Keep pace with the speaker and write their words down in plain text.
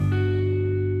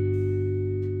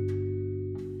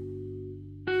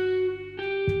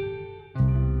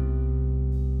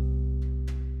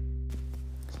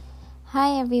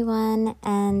Hi, everyone,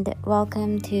 and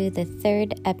welcome to the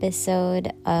third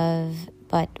episode of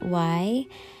But Why.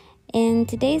 In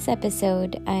today's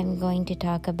episode, I'm going to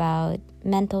talk about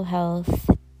mental health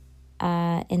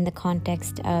in the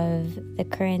context of the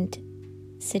current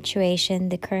situation,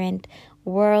 the current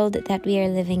world that we are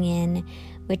living in,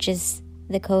 which is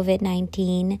the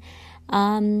COVID-19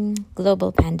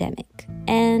 global pandemic.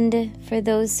 And for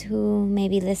those who may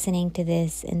be listening to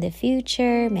this in the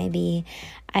future, maybe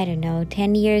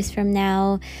 10 years from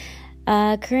now,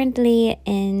 currently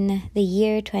in the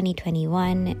year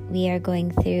 2021, we are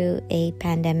going through a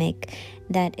pandemic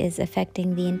that is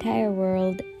affecting the entire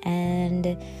world.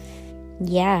 And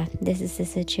this is the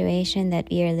situation that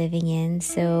we are living in.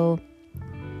 So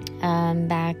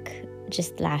back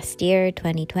just last year,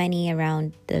 2020,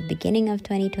 around the beginning of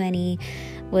 2020,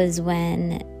 was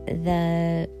when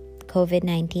the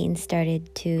COVID-19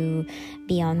 started to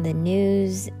be on the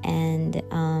news, and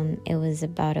it was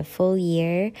about a full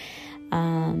year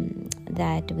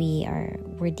that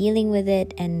we're dealing with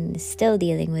it and still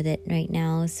dealing with it right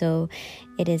now. So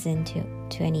it is into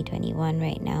 2021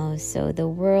 right now. So the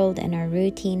world and our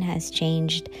routine has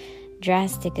changed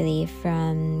drastically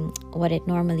from what it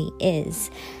normally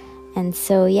is. And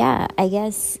so I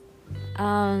guess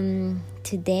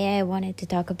today I wanted to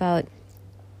talk about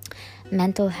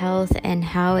mental health and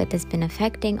how it has been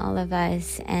affecting all of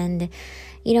us. And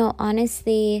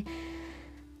honestly,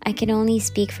 I can only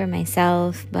speak for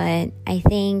myself, but I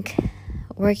think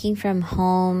working from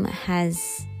home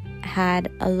has had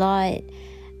a lot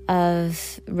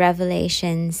of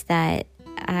revelations that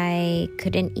I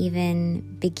couldn't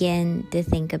even begin to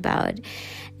think about.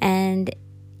 And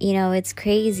it's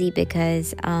crazy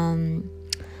because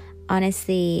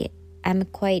honestly, I'm a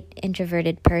quite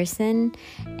introverted person,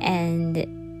 and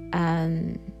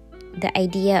the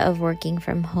idea of working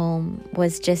from home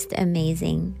was just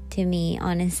amazing to me,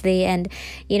 honestly. And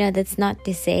that's not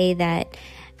to say that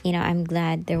I'm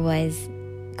glad there was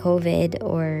COVID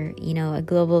or a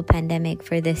global pandemic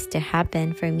for this to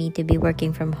happen, for me to be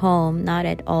working from home. Not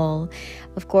at all.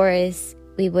 Of course,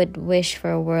 we would wish for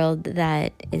a world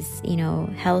that is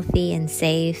healthy and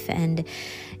safe, and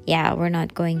we're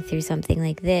not going through something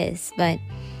like this. But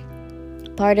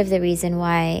part of the reason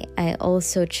why I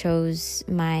also chose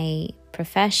my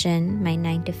profession, my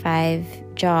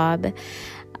 9-to-5 job,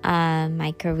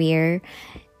 my career,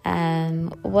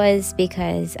 was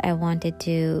because I wanted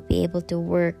to be able to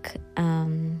work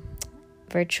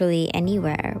virtually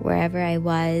anywhere, wherever I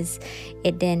was.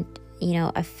 It didn't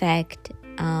affect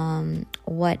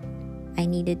what I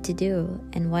needed to do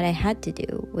and what I had to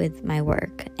do with my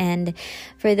work. And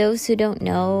for those who don't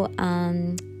know,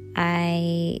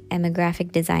 I am a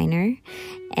graphic designer,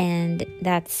 and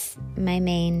that's my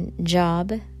main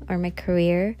job or my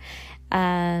career.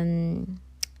 I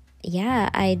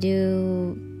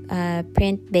do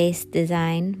print-based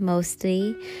design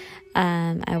mostly.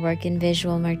 I work in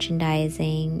visual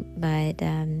merchandising, but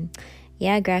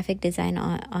graphic design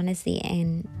honestly,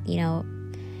 and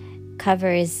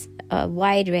covers a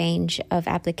wide range of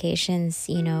applications,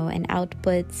 and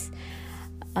outputs.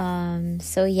 I'm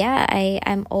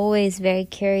always very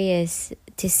curious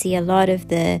to see a lot of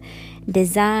the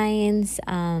designs,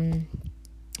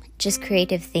 just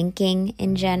creative thinking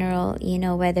in general,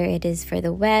 whether it is for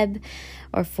the web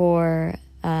or for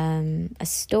a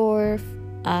store,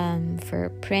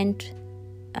 for print,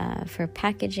 for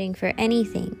packaging, for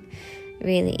anything,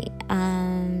 really.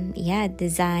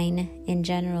 Design in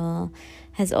general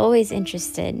has always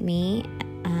interested me.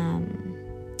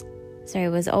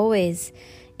 Was always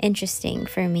interesting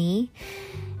for me.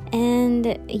 And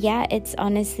it's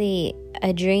honestly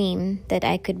a dream that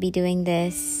I could be doing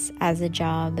this as a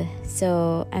job.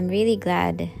 So I'm really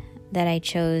glad that I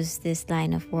chose this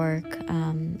line of work.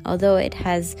 Although it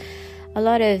has a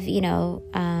lot of,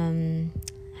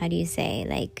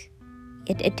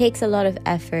 it takes a lot of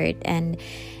effort and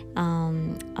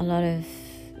a lot of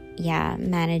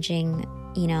managing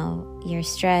your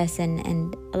stress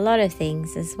and a lot of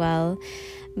things as well.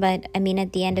 But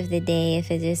at the end of the day, if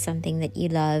it is something that you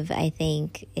love, I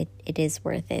think it is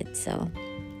worth it. So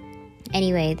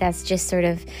anyway, that's just sort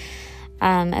of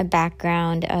a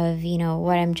background of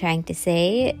what I'm trying to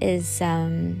say is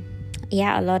a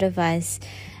lot of us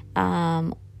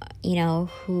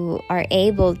who are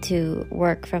able to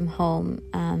work from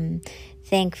home,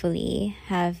 thankfully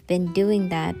have been doing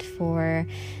that for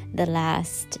the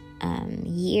last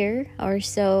year or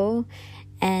so.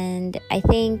 And I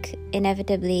think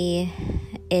inevitably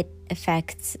it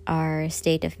affects our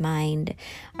state of mind,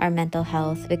 our mental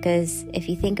health, because if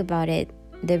you think about it,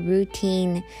 the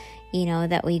routine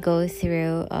that we go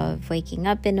through of waking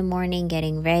up in the morning,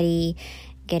 getting ready,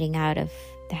 getting out of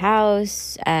the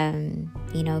house,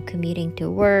 commuting to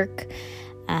work,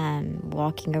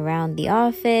 walking around the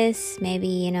office. Maybe,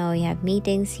 you have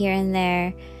meetings here and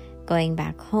there, going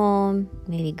back home,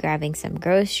 maybe grabbing some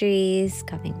groceries,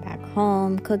 coming back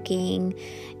home, cooking,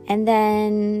 and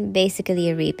then basically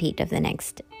a repeat of the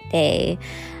next day.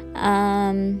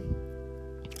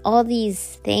 All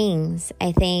these things,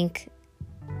 I think,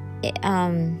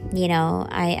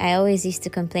 I always used to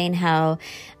complain how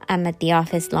I'm at the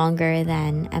office longer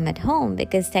than I'm at home,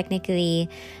 because technically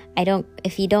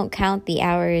if you don't count the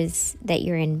hours that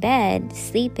you're in bed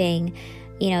sleeping,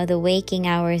 the waking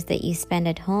hours that you spend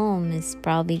at home is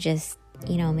probably just,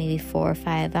 maybe 4 or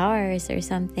 5 hours or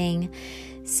something.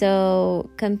 So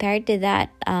compared to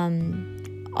that,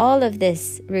 all of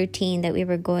this routine that we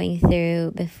were going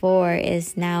through before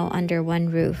is now under one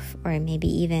roof, or maybe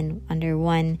even under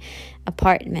one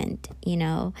apartment,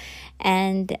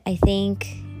 and I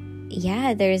think,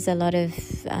 there's a lot of,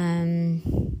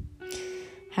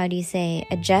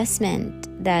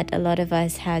 adjustment that a lot of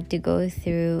us had to go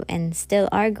through and still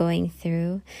are going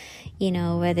through,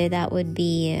 whether that would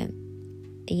be,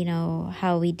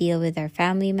 how we deal with our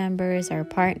family members, our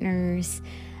partners,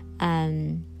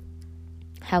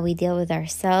 how we deal with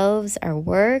ourselves, our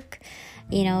work.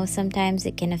 Sometimes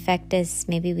it can affect us.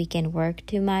 Maybe we can work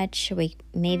too much.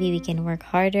 Maybe we can work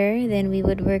harder than we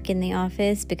would work in the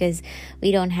office because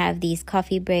we don't have these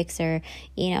coffee breaks or,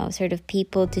 sort of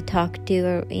people to talk to,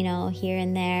 or, here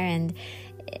and there. And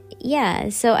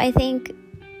so I think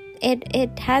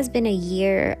it has been a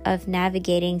year of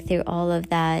navigating through all of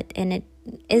that. And it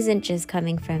isn't just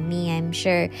coming from me. I'm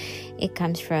sure it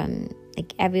comes from,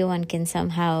 everyone can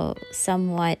somehow,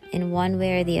 somewhat, in one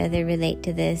way or the other, relate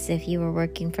to this if you were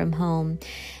working from home.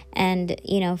 And,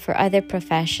 for other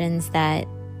professions that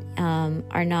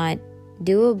are not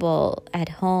doable at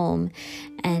home,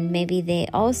 and maybe they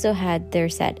also had their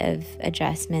set of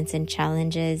adjustments and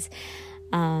challenges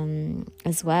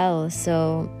as well.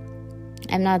 So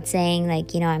I'm not saying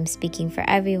I'm speaking for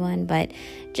everyone, but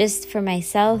just for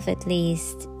myself at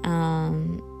least,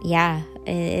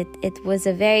 it was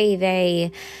a very,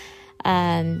 very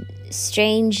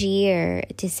strange year,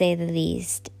 to say the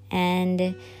least.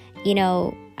 And,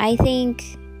 I think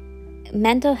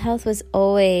mental health was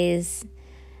always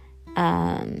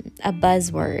a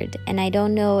buzzword. And I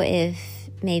don't know if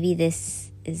maybe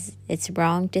it's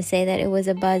wrong to say that it was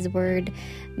a buzzword,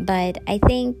 but I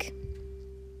think,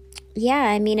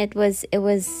 it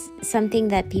was something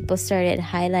that people started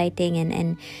highlighting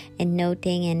and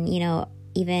noting, and,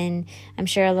 even I'm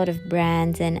sure a lot of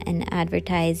brands and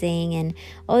advertising and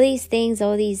all these things,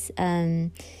 all these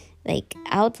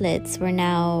outlets were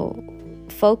now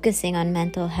focusing on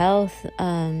mental health,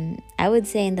 I would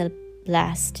say in the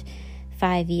last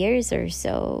 5 years or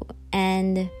so.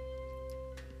 And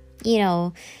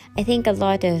I think a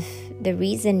lot of the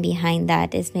reason behind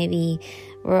that is maybe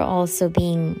we're also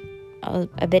being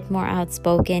a bit more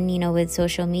outspoken, with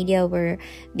social media. We're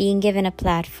being given a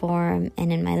platform.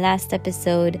 And in my last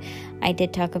episode, I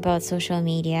did talk about social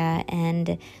media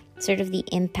and sort of the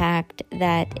impact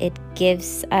that it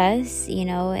gives us,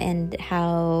 and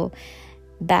how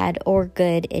bad or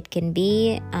good it can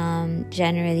be.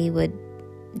 Generally would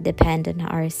depend on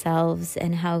ourselves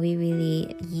and how we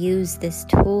really use this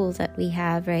tool that we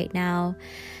have right now.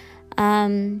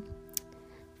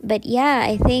 But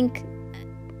I think,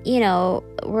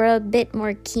 we're a bit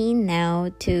more keen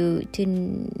now to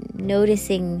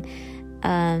noticing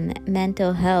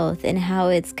mental health and how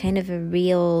it's kind of a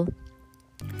real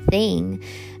thing,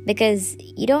 because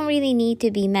you don't really need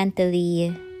to be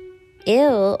mentally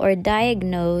ill or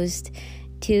diagnosed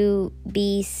to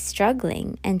be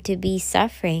struggling and to be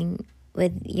suffering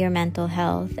with your mental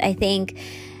health. I think,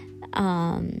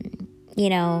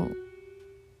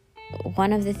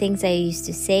 one of the things I used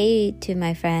to say to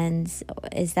my friends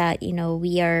is that,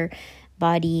 we are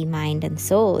body, mind, and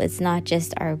soul. It's not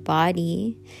just our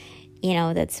body,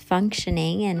 that's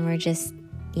functioning and we're just,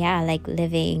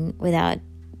 living without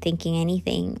thinking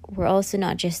anything. We're also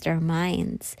not just our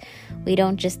minds. We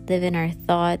don't just live in our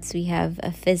thoughts. We have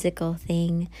a physical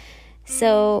thing.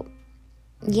 So,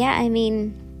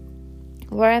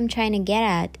 where I'm trying to get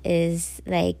at is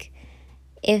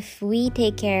if we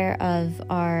take care of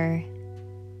our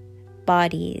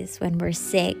bodies when we're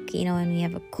sick, when we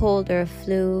have a cold or a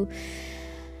flu,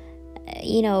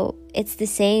 it's the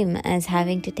same as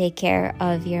having to take care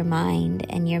of your mind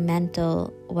and your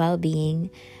mental well-being.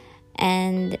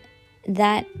 And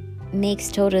that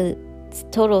makes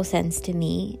total sense to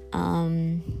me.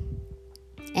 And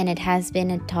it has been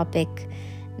a topic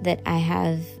that I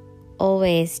have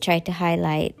always try to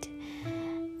highlight.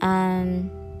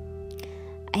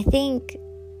 I think,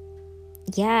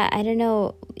 I don't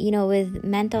know, with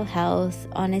mental health,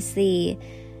 honestly,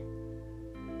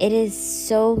 it is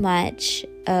so much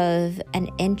of an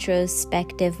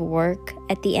introspective work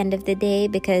at the end of the day,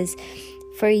 because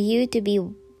for you to be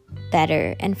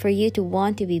better and for you to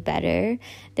want to be better,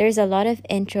 there's a lot of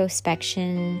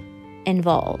introspection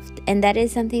involved. And that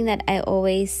is something that I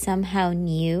always somehow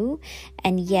knew,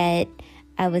 and yet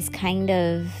I was kind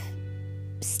of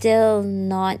still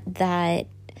not that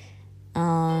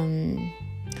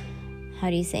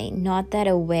not that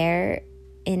aware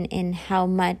in how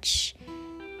much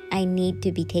I need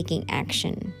to be taking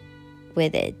action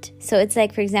with it. So it's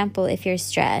like, for example, if you're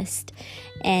stressed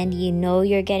and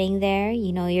you're getting there,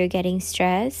 you're getting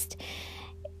stressed,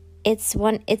 it's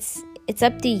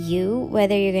up to you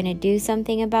whether you're going to do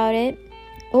something about it,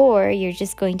 or you're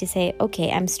just going to say,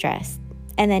 okay, I'm stressed,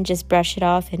 and then just brush it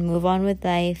off and move on with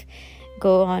life,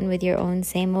 go on with your own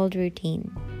same old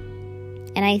routine.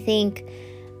 And I think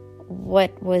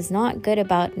what was not good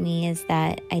about me is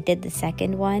that I did the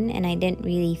second one and I didn't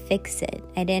really fix it.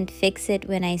 I didn't fix it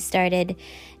when I started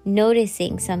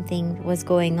noticing something was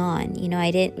going on.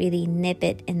 I didn't really nip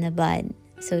it in the bud,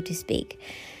 so to speak.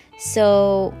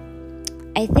 So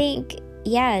I think,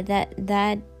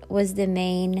 that was the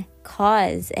main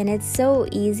cause. And it's so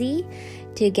easy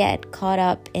to get caught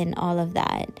up in all of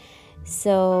that.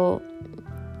 So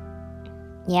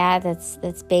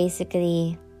that's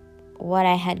basically what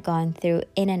I had gone through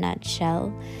in a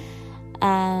nutshell.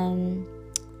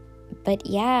 But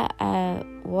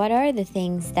what are the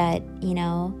things that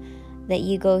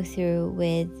you go through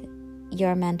with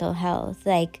your mental health?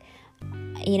 Like,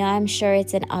 I'm sure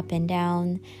it's an up and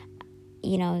down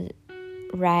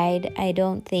ride. I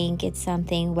don't think it's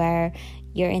something where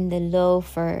you're in the low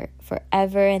for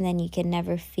forever and then you can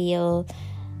never feel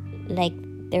like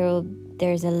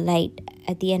there's a light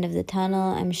at the end of the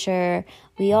tunnel. I'm sure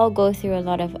we all go through a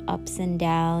lot of ups and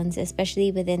downs,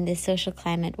 especially within this social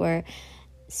climate where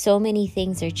so many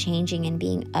things are changing and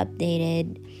being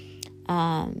updated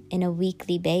in a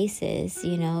weekly basis,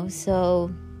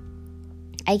 So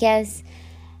I guess,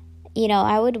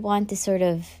 I would want to sort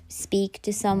of speak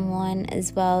to someone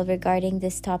as well regarding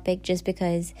this topic, just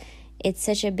because it's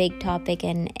such a big topic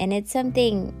and it's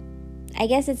something, I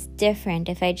guess it's different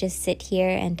if I just sit here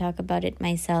and talk about it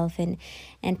myself and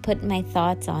put my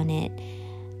thoughts on it.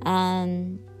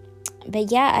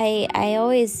 But I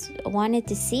always wanted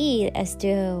to see as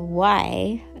to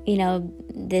why,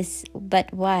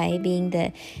 but why being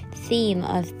the theme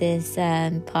of this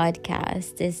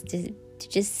podcast is to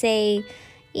just say,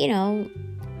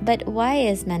 but why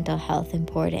is mental health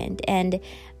important? And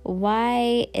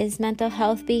why is mental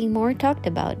health being more talked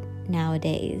about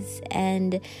nowadays?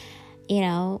 And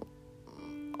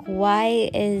why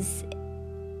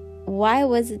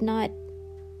was it not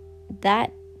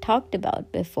that talked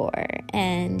about before?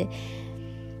 And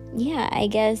I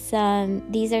guess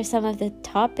these are some of the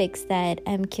topics that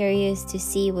I'm curious to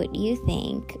see what you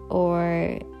think,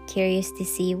 or curious to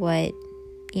see what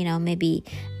maybe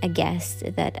a guest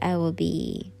that I will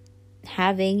be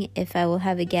having. If I will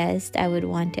have a guest, I would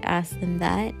want to ask them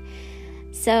that.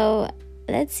 So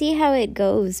let's see how it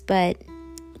goes. But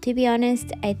to be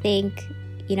honest, I think,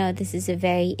 this is a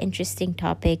very interesting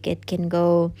topic. It can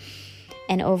go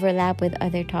and overlap with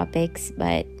other topics,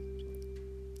 but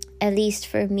at least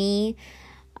for me,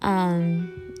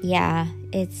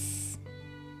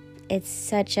 it's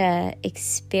such a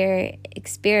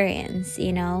experience,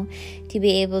 to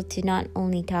be able to not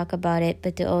only talk about it,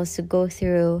 but to also go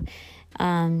through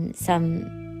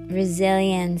some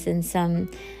resilience and some,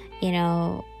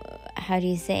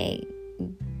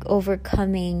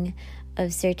 overcoming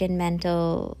of certain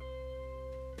mental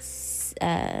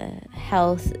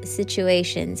health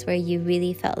situations where you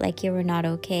really felt like you were not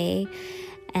okay,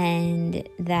 and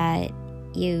that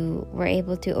you were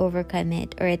able to overcome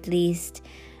it, or at least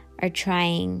are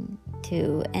trying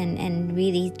to, and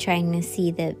really trying to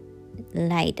see the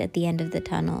light at the end of the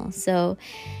tunnel. So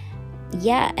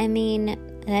let me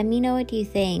know what you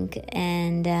think,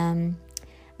 and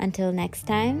until next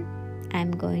time,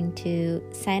 I'm going to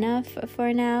sign off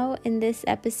for now in this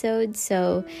episode.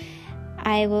 So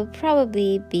I will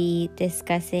probably be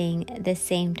discussing the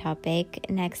same topic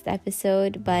next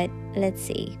episode, but let's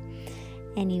see.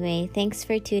 Anyway, thanks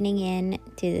for tuning in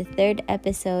to the third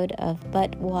episode of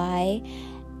But Why,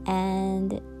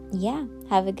 and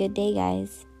have a good day,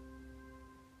 guys.